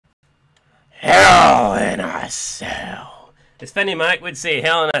Hell in a Cell. As Finney Mac would say,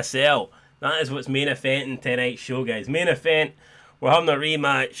 Hell in a Cell. That is what's main eventing tonight's show, guys. Main event, we're having a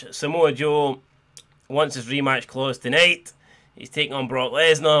rematch. Samoa Joe wants his rematch clause tonight. He's taking on Brock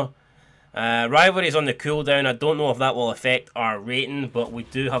Lesnar. Rivalry's on the cooldown. I don't know if that will affect our rating, but we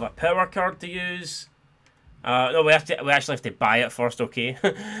do have a power card to use. No, we actually have to buy it first, okay?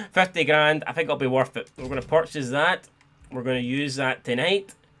 50 grand, I think it'll be worth it. We're going to purchase that. We're going to use that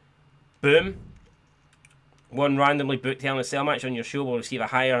tonight. Boom. One randomly booked Hell in a Cell match on your show will receive a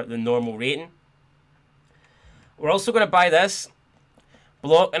higher than normal rating. We're also going to buy this.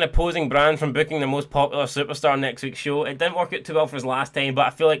 Block an opposing brand from booking the most popular superstar on next week's show. It didn't work out too well for us last time, but I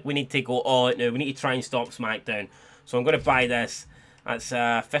feel like we need to go all out now. We need to try and stop SmackDown. So I'm going to buy this. That's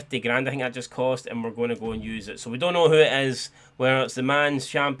 50 grand, I think that just cost, and we're going to go and use it. So we don't know who it is, whether it's the man's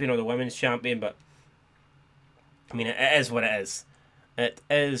champion or the women's champion, but I mean, it is what it is. It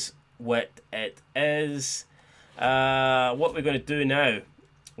is what it is. What we're going to do now,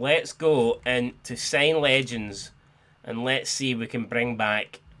 let's go into Sign Legends, and let's see if we can bring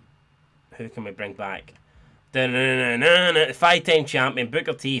back, who can we bring back? Five-time champion,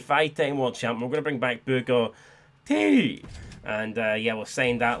 Booker T, five-time world champion. We're going to bring back Booker T. And yeah, we'll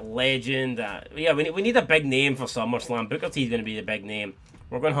sign that legend. Yeah, we need a big name for SummerSlam. Booker T is going to be the big name.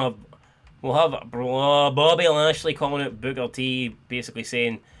 We'll have Bobby Lashley calling out Booker T, basically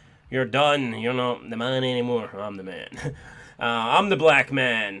saying, "You're done. You're not the man anymore. I'm the man. I'm the black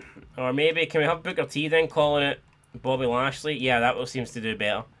man." Or maybe can we have Booker T then calling it Bobby Lashley? Yeah, that seems to do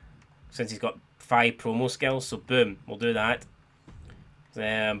better since he's got 5 promo skills. So boom, we'll do that.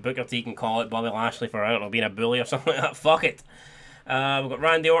 Booker T can call it Bobby Lashley for, I don't know, being a bully or something like that. Fuck it. We've got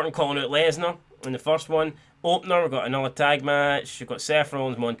Randy Orton calling out Lesnar in the first one. Opener, we've got another tag match. We've got Seth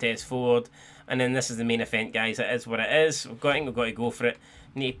Rollins, Montez Ford. And then this is the main event, guys. It is what it is. We've got to go for it.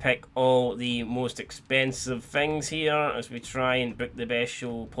 Need to pick all the most expensive things here as we try and book the best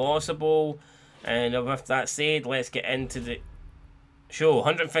show possible. And with that said, let's get into the show.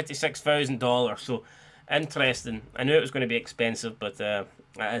 $156,000. So interesting. I knew it was going to be expensive, but that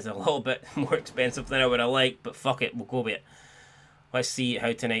is a little bit more expensive than I would have liked. But fuck it, we'll go with it. Let's see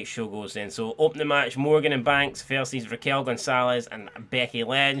how tonight's show goes then. So opening match, Morgan and Banks versus Raquel Gonzalez and Becky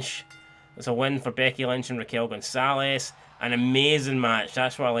Lynch. It's a win for Becky Lynch and Raquel Gonzalez. An amazing match.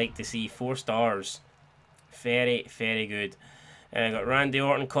 That's what I like to see. 4 stars. Very, very good. Got Randy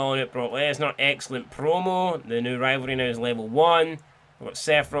Orton calling out Brock Lesnar. Excellent promo. The new rivalry now is level 1. We've got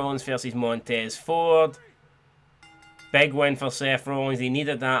Seth Rollins versus Montez Ford. Big win for Seth Rollins. He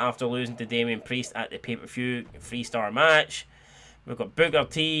needed that after losing to Damian Priest at the pay-per-view 3-star match. We've got Booker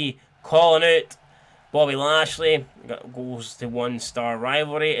T calling out Bobby Lashley. Goes to 1-star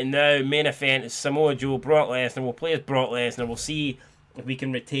rivalry. And now main event is Samoa Joe, Brock Lesnar. We'll play as Brock Lesnar. We'll see if we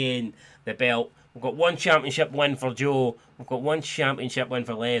can retain the belt. We've got 1 championship win for Joe. We've got 1 championship win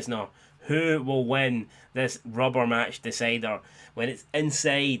for Lesnar. Who will win this rubber match decider when it's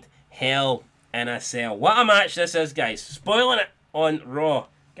inside Hell in a Cell? What a match this is, guys. Spoiling it on Raw.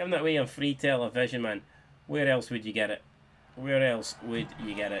 Giving it away on free television, man. Where else would you get it? Where else would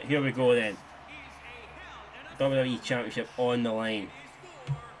you get it? Here we go then. WWE Championship on the line.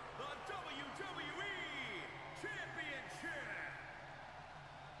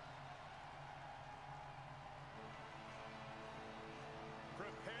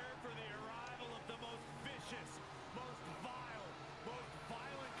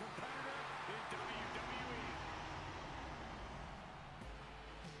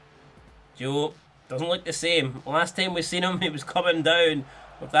 Joe doesn't look the same. Last time we seen him, he was coming down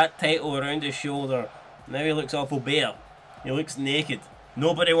with that title around his shoulder. Now he looks awful bare. He looks naked.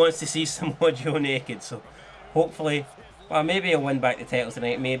 Nobody wants to see Samoa Joe naked, so hopefully, well, maybe he'll win back the title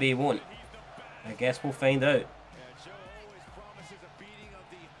tonight, maybe he won't. I guess we'll find out.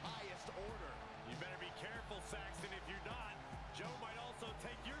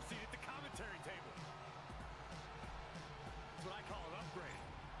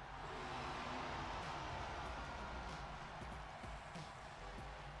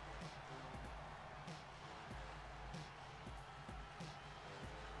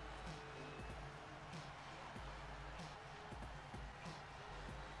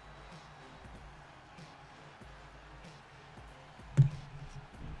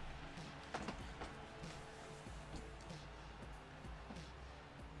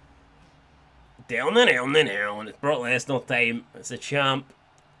 Down and it's Brock Lesnar time. It's the champ,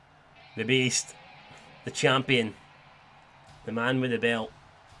 the beast, the champion, the man with the belt.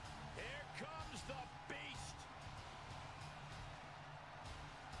 Here comes the beast.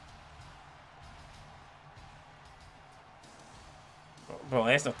 Brock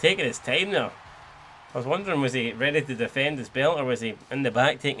Lesnar taking his time there. I was wondering, was he ready to defend his belt, or was he in the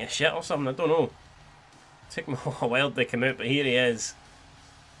back taking a shit or something? I don't know. It took me a while to come out, but here he is.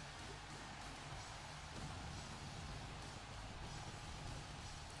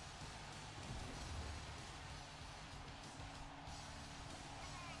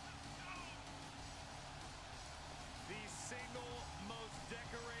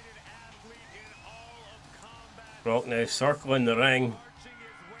 Brock now circling the ring.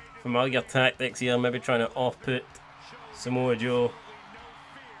 Familiar tactics here, maybe trying to off-put Samoa Joe.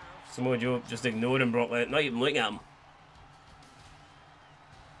 Samoa Joe just ignoring Brock Lesnar, not even looking at him.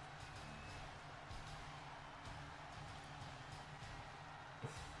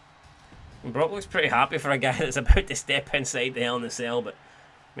 And Brock looks pretty happy for a guy that's about to step inside the Hell in a Cell, but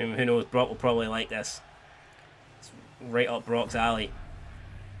I mean, who knows, Brock will probably like this. It's right up Brock's alley.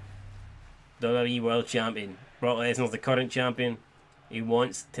 WWE World Champion. Brock Lesnar's the current champion. He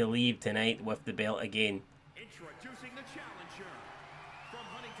wants to leave tonight with the belt again. Introducing the challenger from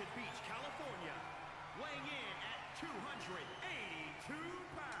Huntington Beach, California, weighing in at 282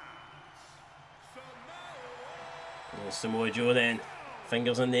 pounds, There's Samoa Joe then.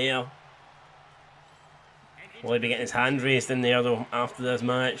 Fingers in the air. Will he be getting his hand raised in there though after this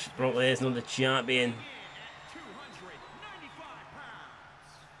match? Brock Lesnar, the champion.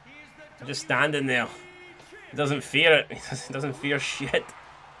 Just standing there. He doesn't fear it. He doesn't fear shit.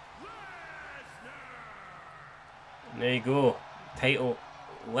 There you go. Title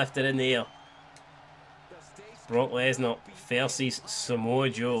lifted in the air. Brock Lesnar versus Samoa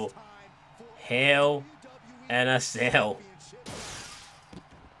Joe. Hell in a Cell.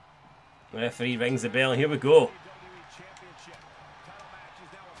 The referee rings the bell. Here we go.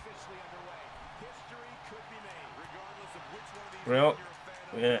 Brock.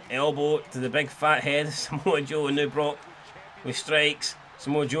 Elbow to the big fat head. Samoa Joe and now Brock with strikes.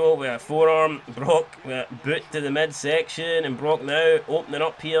 Samoa Joe with a forearm. Brock with a boot to the midsection. And Brock now opening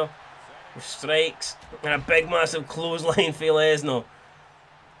up here with strikes. And a big massive clothesline for Lesnar.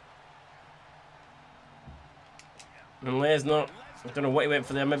 And Lesnar, I don't know what he went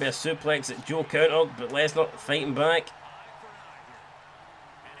for there. Maybe a suplex that Joe countered. But Lesnar fighting back.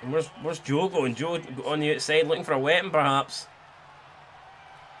 And where's Joe going? Joe on the outside looking for a weapon perhaps.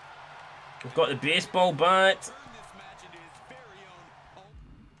 We've got the baseball bat.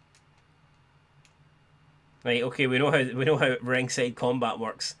 Right, okay, we know how ringside combat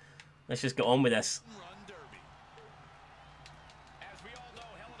works. Let's just get on with this.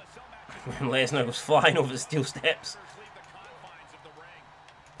 Lesnar goes flying over the steel steps.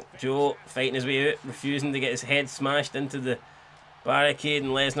 Joe fighting his way out, refusing to get his head smashed into the barricade,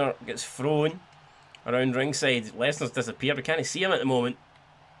 and Lesnar gets thrown around ringside. Lesnar's disappeared. We can't see him at the moment.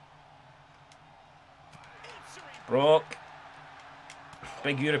 Brock.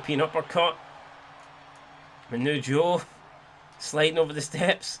 Big European uppercut. And now Joe sliding over the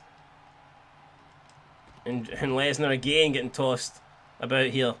steps. And Lesnar again getting tossed about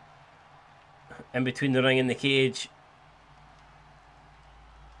here. In between the ring and the cage.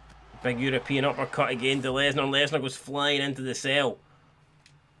 Big European uppercut again to Lesnar. Lesnar goes flying into the cell.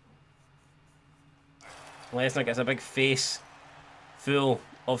 Lesnar gets a big face full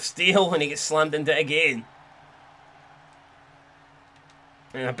of steel and he gets slammed into it again.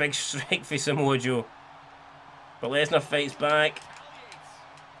 And a big strike for Samoa Joe. But Lesnar fights back.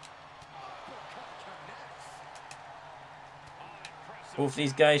 Both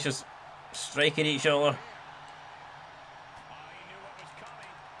these guys just striking each other.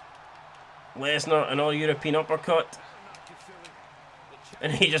 Lesnar, another European uppercut.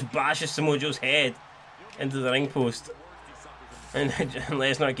 And he just bashes Samoa Joe's head into the ring post. And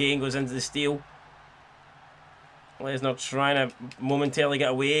Lesnar again goes into the steel. Lesnar trying to momentarily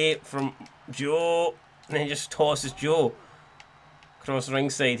get away from Joe. And then he just tosses Joe across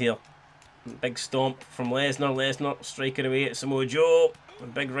ringside here. Big stomp from Lesnar. Lesnar striking away at Samoa Joe. A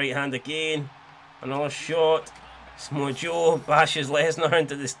big right hand again. Another shot. Samoa Joe bashes Lesnar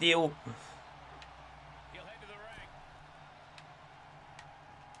into the steel. He'll head to the ring.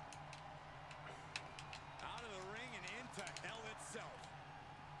 Out of the ring and into hell itself.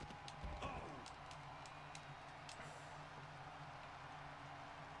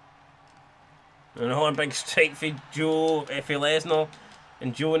 Another big strike for Joe, for Lesnar.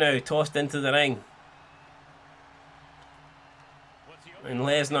 And Joe now tossed into the ring. And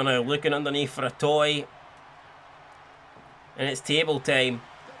Lesnar now looking underneath for a toy. And it's table time.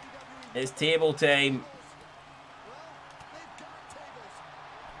 It's table time.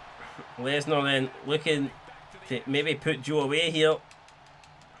 Lesnar then looking to maybe put Joe away here.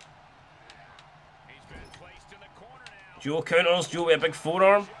 Joe counters. Joe with a big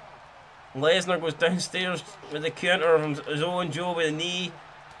forearm. Lesnar goes downstairs with the counter of his own. Joe with a knee.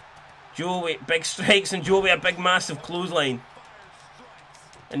 Joe with big strikes and Joe with a big massive clothesline.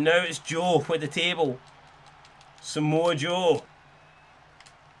 And now it's Joe with the table. Samoa Joe.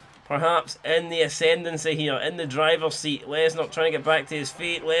 Perhaps in the ascendancy here, in the driver's seat. Lesnar trying to get back to his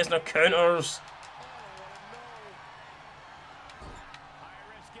feet. Lesnar counters.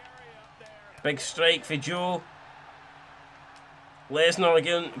 Big strike for Joe. Lesnar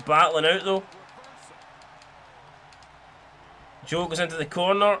again battling out though. Joe goes into the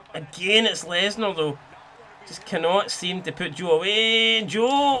corner. Again it's Lesnar though. Just cannot seem to put Joe away.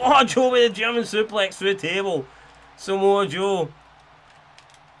 Joe! Oh, Joe with a German suplex through the table. Samoa Joe.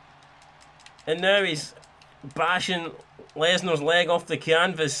 And now he's bashing Lesnar's leg off the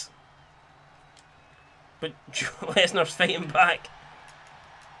canvas. But Lesnar's fighting back.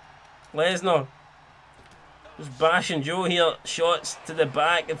 Lesnar was bashing Joe here. Shots to the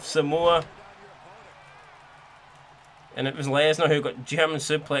back of Samoa. And it was Lesnar who got German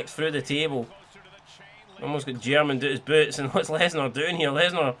suplex through the table. Almost got German to his boots. And what's Lesnar doing here?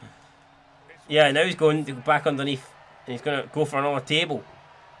 Lesnar... Yeah, now he's going to go back underneath. And he's going to go for another table.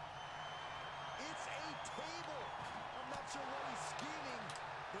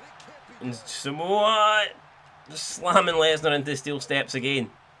 And Samoa just slamming Lesnar into steel steps again.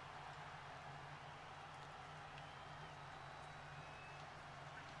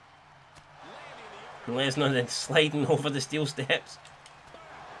 And Lesnar then sliding over the steel steps.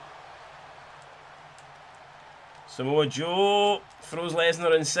 Samoa Joe throws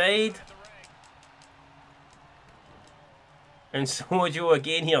Lesnar inside. And Samoa Joe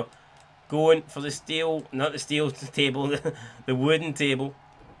again here. Going for the steel, not the steel table, the wooden table.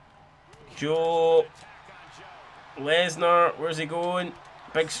 Joe, Lesnar, where's he going?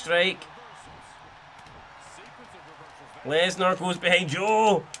 Big strike. Lesnar goes behind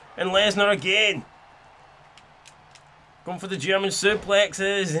Joe, and Lesnar again. Going for the German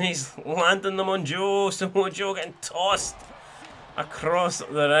suplexes, and he's landing them on Joe. Samoa Joe getting tossed across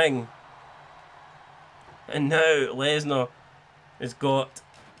the ring. And now Lesnar has got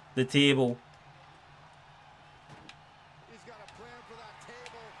the table.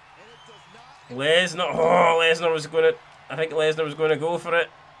 Lesnar, oh, Lesnar was going to, I think Lesnar was going to go for it.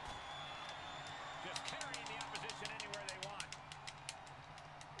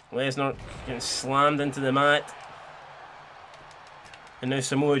 Lesnar getting slammed into the mat. And now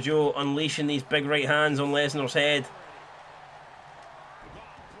Samoa Joe unleashing these big right hands on Lesnar's head.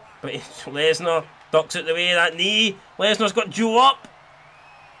 But Lesnar ducks out the way of that knee. Lesnar's got Joe up.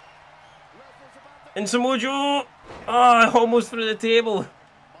 And Samoa Joe, oh, almost through the table.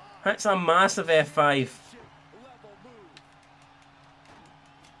 That's a massive F5.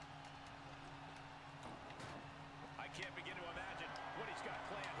 I can't begin to imagine what he's got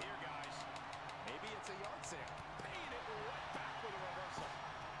planned here, guys. Maybe it's a yard sale. Paying it right back with a reversal.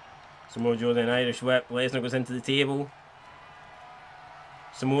 Samoa Joe then Irish whip. Lesnar goes into the table.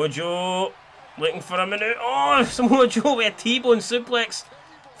 Samoa Joe looking for a minute. Oh, Samoa Joe with a T-bone suplex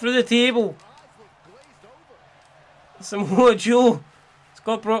through the table. Samoa Joe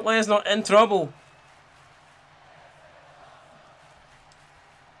got Brock Lesnar in trouble.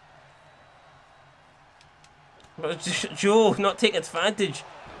 But Joe not taking advantage.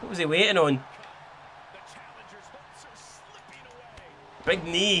 What was he waiting on? Big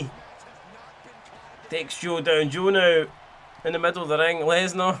knee. Takes Joe down. Joe now in the middle of the ring.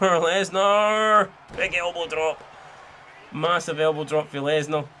 Lesnar. Big elbow drop. Massive elbow drop for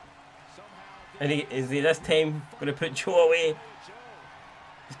Lesnar. And is he this time going to put Joe away?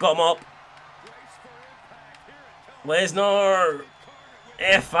 He's got him up. Lesnar.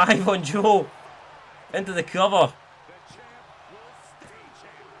 F5 on Joe. Into the cover.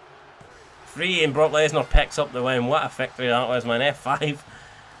 3 and Brock Lesnar picks up the win. What a victory that was, man. F5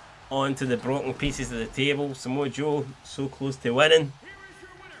 onto the broken pieces of the table. Samoa Joe so close to winning.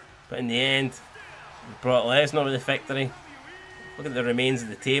 But in the end, Brock Lesnar with the victory. Look at the remains of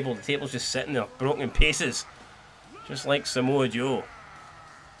the table. The table's just sitting there, broken in pieces. Just like Samoa Joe.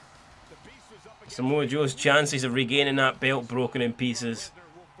 Samoa Joe's chances of regaining that belt broken in pieces.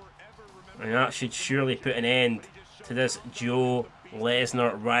 And that should surely put an end to this Joe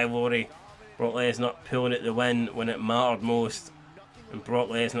Lesnar rivalry. Brock Lesnar pulling out the win when it mattered most. And Brock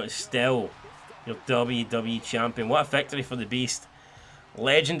Lesnar is still your WWE champion. What a victory for the Beast.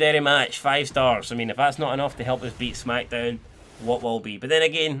 Legendary match, 5 stars. I mean, if that's not enough to help us beat SmackDown, what will be? But then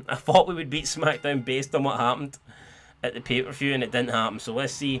again, I thought we would beat SmackDown based on what happened at the pay-per-view, and it didn't happen. So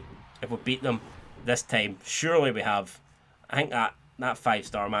let's see if we beat them this time. Surely we have. I think that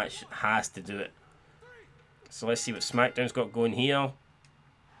 5-star match has to do it. So let's see what SmackDown's got going here.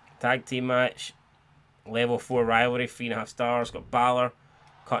 Tag team match. Level 4 rivalry, 3.5 stars. Got Balor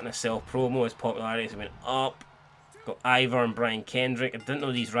cutting a self promo. His popularity has went up. Got Ivor and Brian Kendrick. I didn't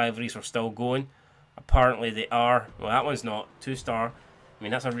know these rivalries were still going. Apparently they are. Well, that one's not. 2-star. I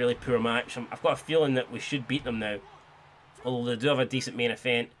mean, that's a really poor match. I've got a feeling that we should beat them now. Although they do have a decent main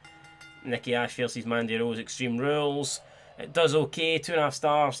event. Nikki Ash versus Mandy Rose, Extreme Rules. It does okay, 2.5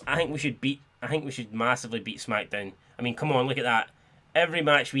 stars. I think we should massively beat SmackDown. I mean, come on, look at that. Every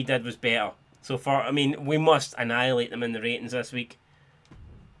match we did was better. So far, I mean, we must annihilate them in the ratings this week.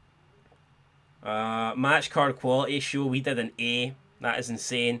 Match card quality show, we did an A. That is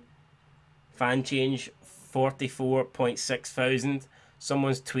insane. Fan change, 44.6 thousand.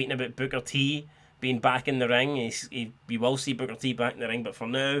 Someone's tweeting about Booker T being back in the ring. We will see Booker T back in the ring, but for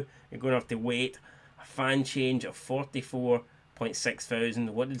now, you're going to have to wait. A fan change of 44.6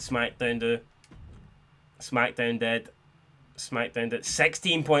 thousand. What did SmackDown do? SmackDown did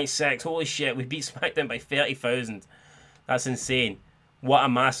 16.6. Holy shit, we beat SmackDown by 30,000. That's insane. What a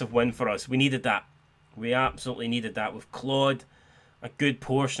massive win for us. We needed that. We absolutely needed that. We've clawed a good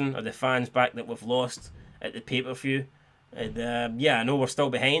portion of the fans back that we've lost at the pay-per-view. And yeah, I know we're still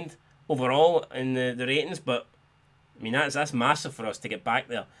behind overall in the ratings, but I mean that's massive for us to get back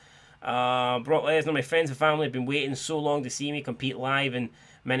there. Brock Lesnar, my friends and family have been waiting so long to see me compete live in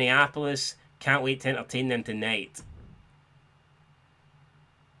Minneapolis. Can't wait to entertain them tonight.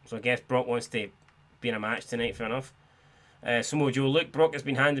 So I guess Brock wants to be in a match tonight, fair enough. Samoa Joe, look, Brock has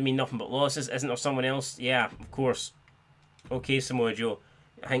been handing me nothing but losses. Isn't there someone else? Yeah, of course. Okay, Samoa Joe.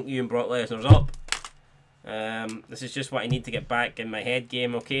 I think you and Brock Lesnar's up. This is just what I need to get back in my head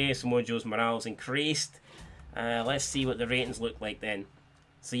game. Okay, Samoa Joe's morale's increased. Let's see what the ratings look like then.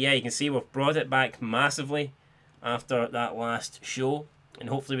 So yeah, you can see we've brought it back massively after that last show. And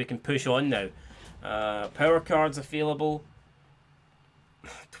hopefully we can push on now. Power cards available.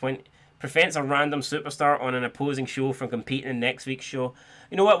 20 prevents a random superstar on an opposing show from competing in next week's show.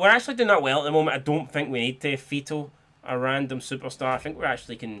 You know what? We're actually doing that well at the moment. I don't think we need to veto a random superstar. I think we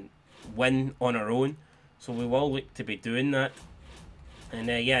actually can win on our own. So we will look to be doing that. And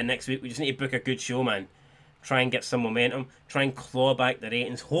yeah, next week we just need to book a good show, man. Try and get some momentum. Try and claw back the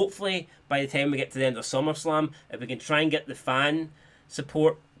ratings. Hopefully, by the time we get to the end of SummerSlam, if we can try and get the fan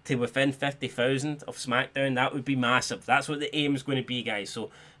support to within 50,000 of SmackDown, that would be massive. That's what the aim is going to be, guys. So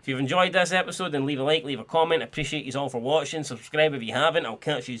if you've enjoyed this episode, then leave a like, leave a comment. I appreciate you all for watching. Subscribe if you haven't. I'll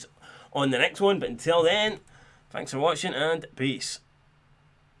catch you on the next one. But until then, thanks for watching and peace.